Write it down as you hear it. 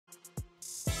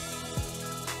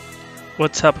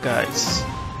What's up, guys?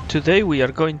 Today we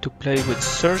are going to play with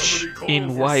Surge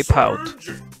in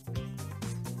Wipeout.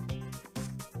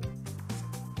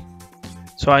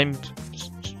 So I'm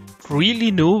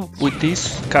really new with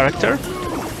this character.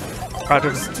 I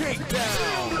don't know.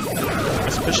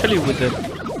 Especially with the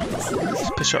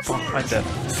special... Oh, I'm dead.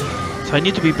 So I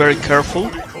need to be very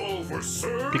careful,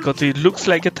 because it looks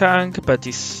like a tank, but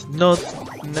it's not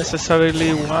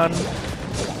necessarily one.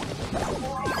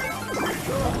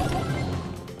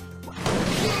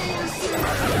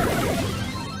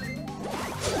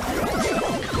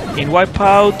 In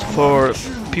Wipeout, for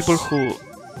people who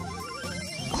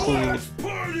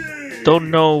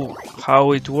don't know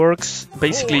how it works,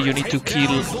 basically you need to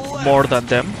kill more than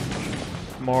them,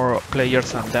 more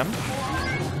players than them.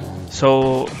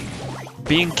 So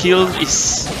being killed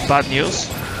is bad news.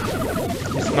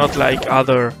 It's not like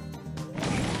other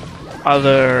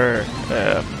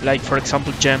like for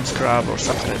example gems grab or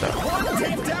something like that.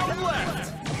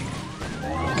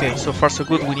 Okay, so far so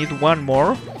good. We need one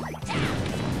more.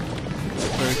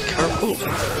 Very careful.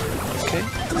 Okay.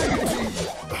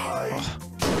 Oh.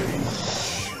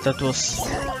 That was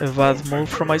a bad move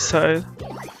from my side.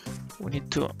 We need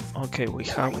to... Okay, we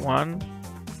have one.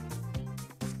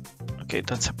 Okay,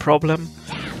 that's a problem.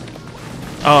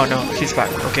 Oh no, he's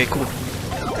back. Okay, cool.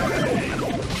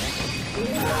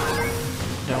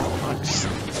 No,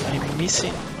 I'm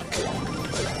missing. Okay.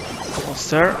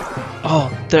 Almost there. Oh,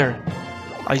 there.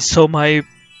 I saw my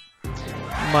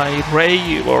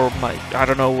ray, or my... I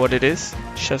don't know what it is.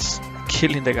 Just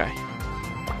killing the guy.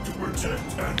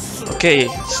 Okay,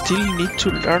 still need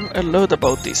to learn a lot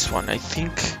about this one. I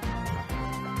think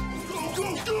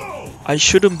I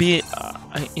shouldn't be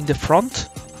in the front.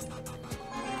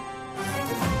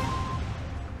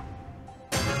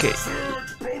 Okay,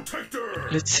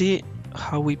 let's see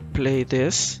how we play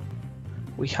this.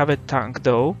 We have a tank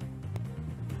though,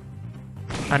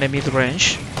 and a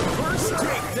mid-range.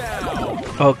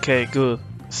 Okay, good.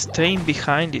 Staying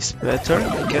behind is better,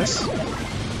 I guess.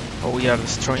 Oh, we are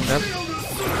destroying them.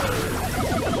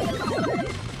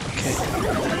 Okay.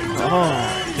 Oh,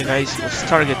 the guy was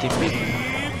targeting me.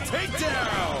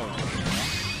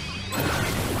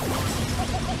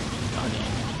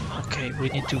 Okay, we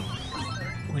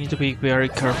need to be very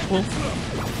careful.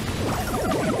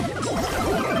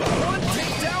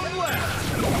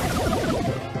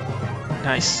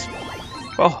 Nice.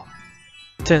 Oh,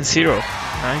 10-0.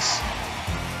 Nice.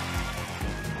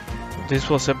 This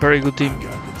was a very good team.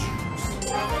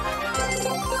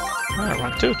 Ah,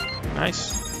 rank 2.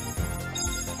 Nice.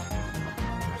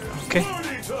 Okay.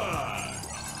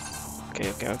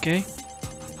 Okay.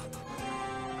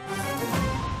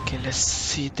 Okay, let's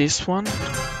see this one.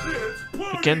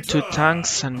 Again, 2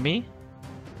 tanks and me.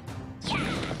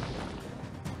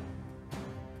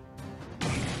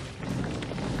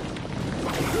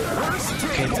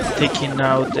 Okay, taking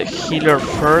out the healer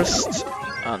first,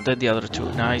 and then the other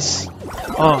 2. Nice.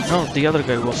 Oh no, the other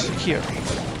guy was here.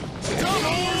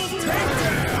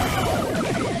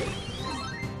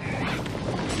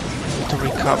 To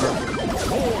recover.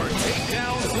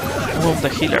 Move the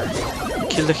healer.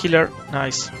 Kill the healer.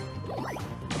 Nice.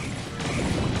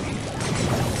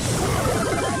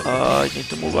 I need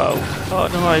to move out. Oh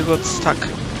no, I got stuck.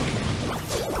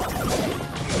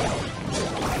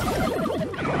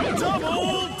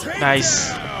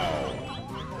 Nice.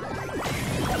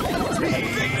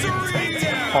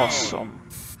 Awesome.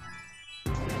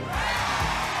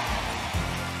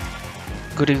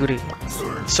 Goody.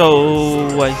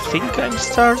 So I think I'm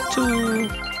start to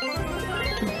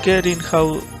get in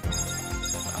how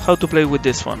to play with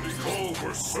this one.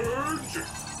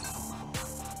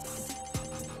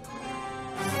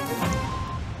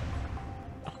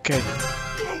 Okay.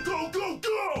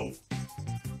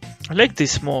 I like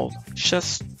this mode.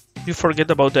 Just you forget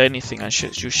about anything and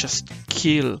you just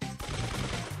kill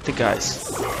the guys.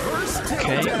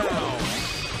 Okay.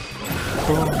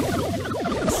 Boom.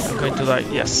 I'm going to die.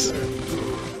 Yes.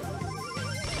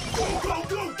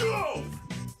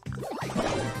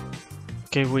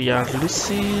 Okay, we are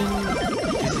losing.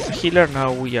 This is a healer.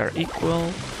 Now we are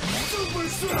equal.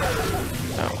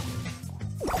 No.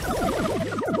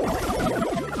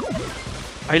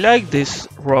 I like this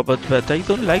robot, but I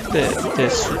don't like the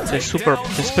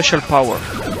special power.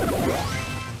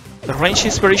 The range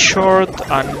is very short,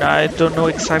 and I don't know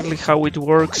exactly how it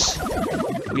works.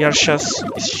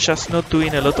 It's just not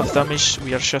doing a lot of damage.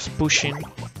 We are just pushing.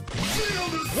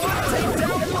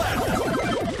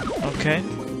 Okay.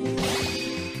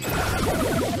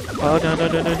 Oh no!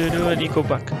 I need to go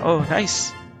back. Oh,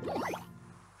 nice.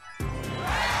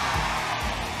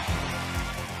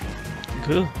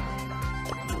 Good.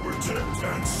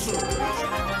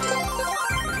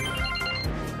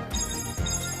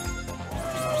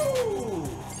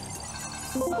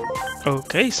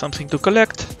 Okay, something to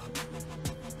collect.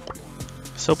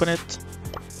 Let's open it.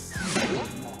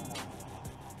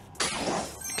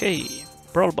 Okay,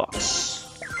 Brawl Box.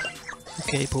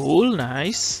 Okay, pool,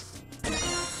 nice.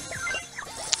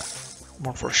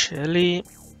 More for Shelly.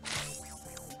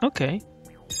 Okay,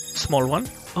 small one.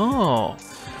 Oh,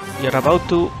 you're about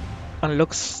to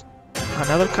unlock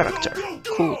another character.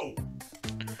 Cool.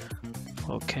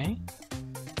 Okay.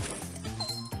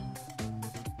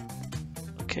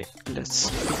 Okay, let's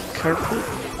be careful.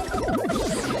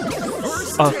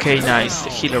 Okay, nice. The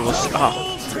healer was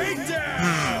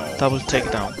double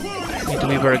takedown. Need to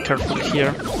be very careful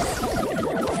here.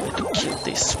 Need to kill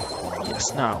this.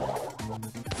 Yes, now.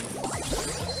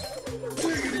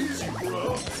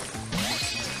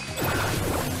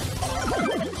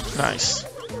 Nice.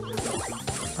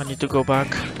 I need to go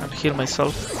back and heal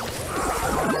myself.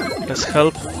 Let's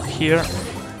help here.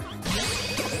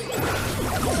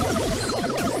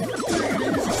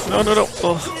 No, no, no.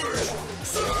 Oh.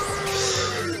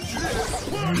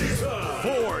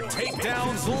 4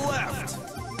 takedowns left.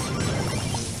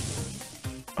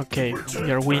 Okay,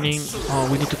 we are winning. Oh,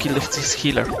 we need to kill this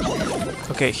healer.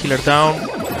 Okay, healer down.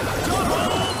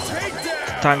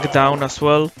 Tank down as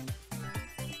well.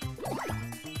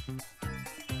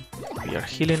 We are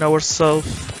healing ourselves.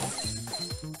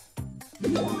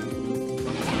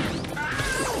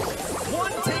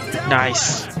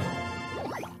 Nice.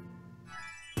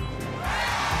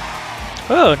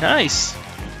 Oh, nice.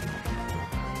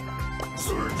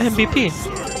 MVP.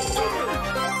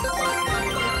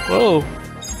 Whoa.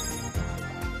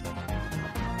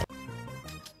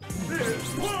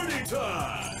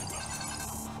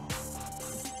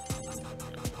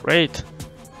 Great.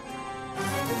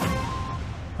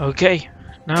 Okay,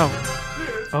 now.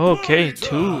 Okay,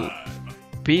 2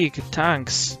 big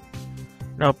tanks.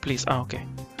 No, please. Oh, okay.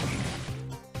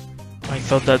 I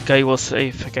thought that guy was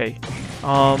safe. Okay.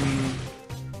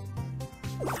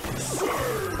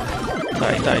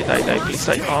 Die, please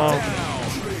die. Oh.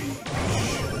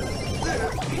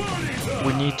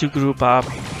 We need to group up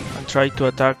and try to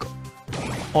attack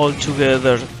all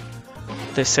together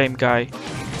the same guy.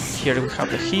 Here we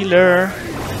have the healer.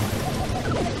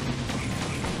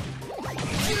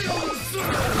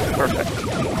 Perfect.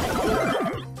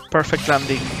 Perfect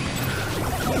landing.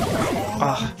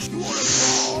 Ah.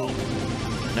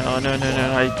 No.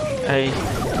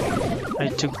 I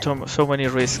took so many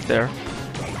risks there.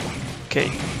 Okay,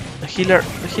 the healer,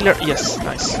 yes,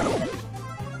 nice.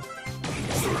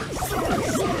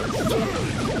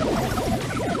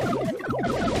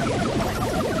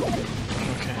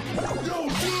 Okay.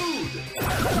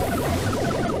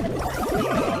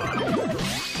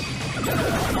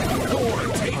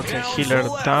 Okay, healer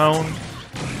down.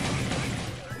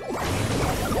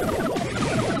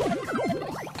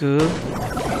 Good.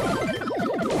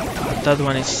 That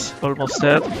one is almost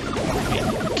dead.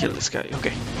 Kill this guy,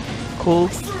 okay. Cool.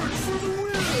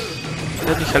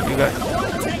 Let me help you guys.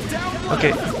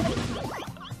 Okay.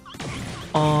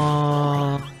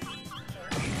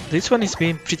 This one is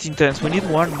being pretty intense. We need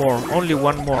one more. Only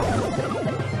one more.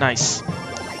 Nice.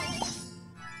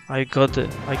 I got it.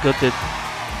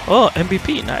 Oh,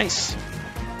 MVP. Nice.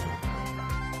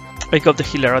 I got the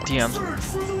healer at the end.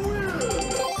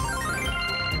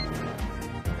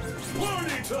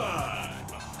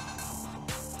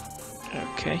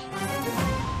 Okay.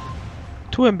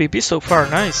 2 MVP so far,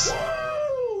 nice.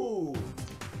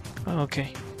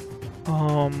 Okay.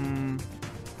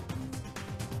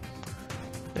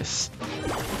 Yes.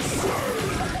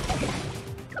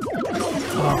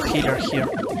 Oh, healer here.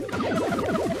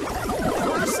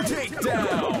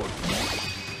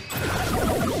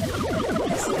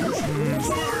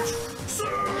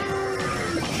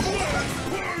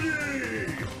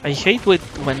 I hate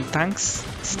when tanks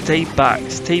stay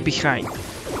behind.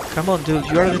 Come on, dude,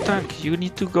 you are the tank. You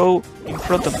need to go in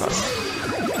front of us.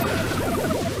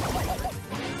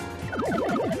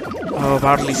 Oh,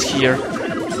 Barley's here.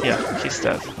 Yeah, he's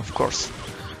dead, of course.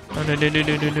 No.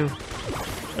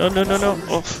 No.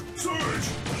 Oh.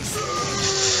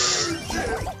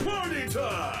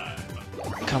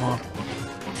 Come on.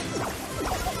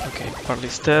 Okay,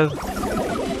 Barley's dead.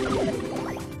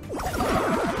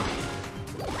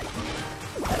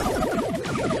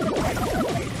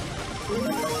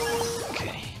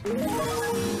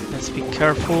 Be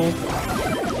careful.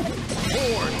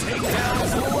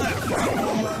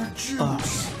 Oh,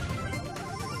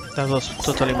 that was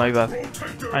totally my bad.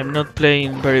 I'm not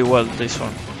playing very well this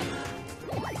one.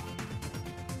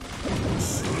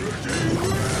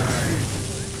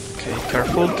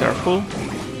 Careful, careful.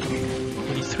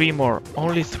 We need 3 more.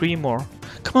 Only 3 more.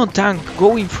 Come on, tank,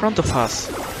 go in front of us.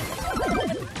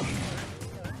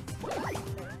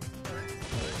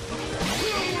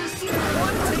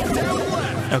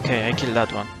 Okay, I killed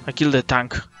that one. I killed the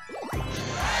tank.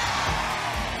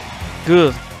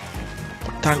 Good.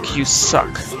 Tank, you suck.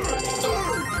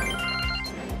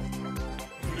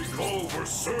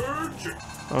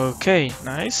 Okay,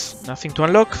 nice. Nothing to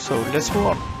unlock, so let's move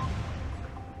on.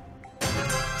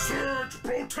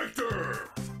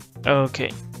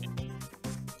 Okay.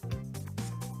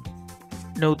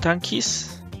 No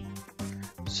tankies.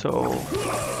 So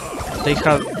they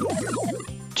have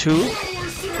 2.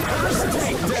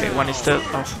 Okay, one is dead.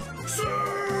 Oh.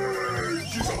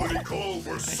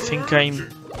 I think I'm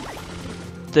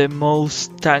the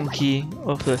most tanky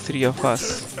of the 3 of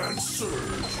us.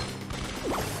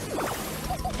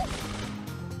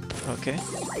 Okay.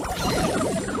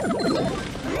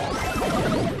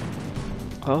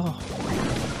 Oh.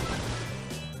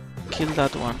 Kill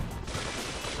that one.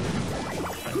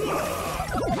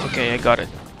 Okay, I got it.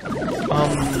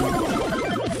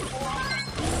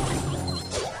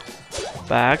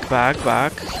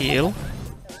 Back, heal.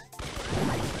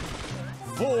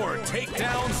 4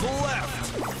 takedowns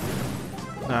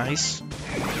left. Nice.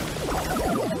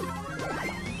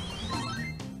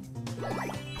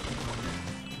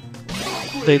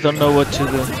 They don't know what to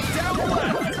do.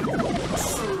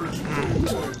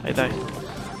 I died.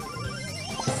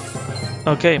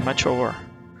 Okay, match over.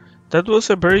 That was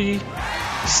a very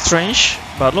strange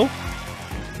battle.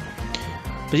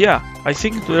 But yeah, I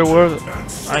think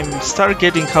I'm start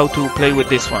getting how to play with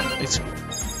this one. It's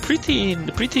pretty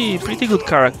good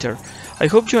character. I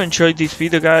hope you enjoyed this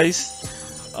video, guys.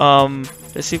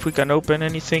 Let's see if we can open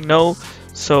anything. No.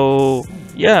 So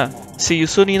yeah, see you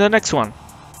soon in the next one.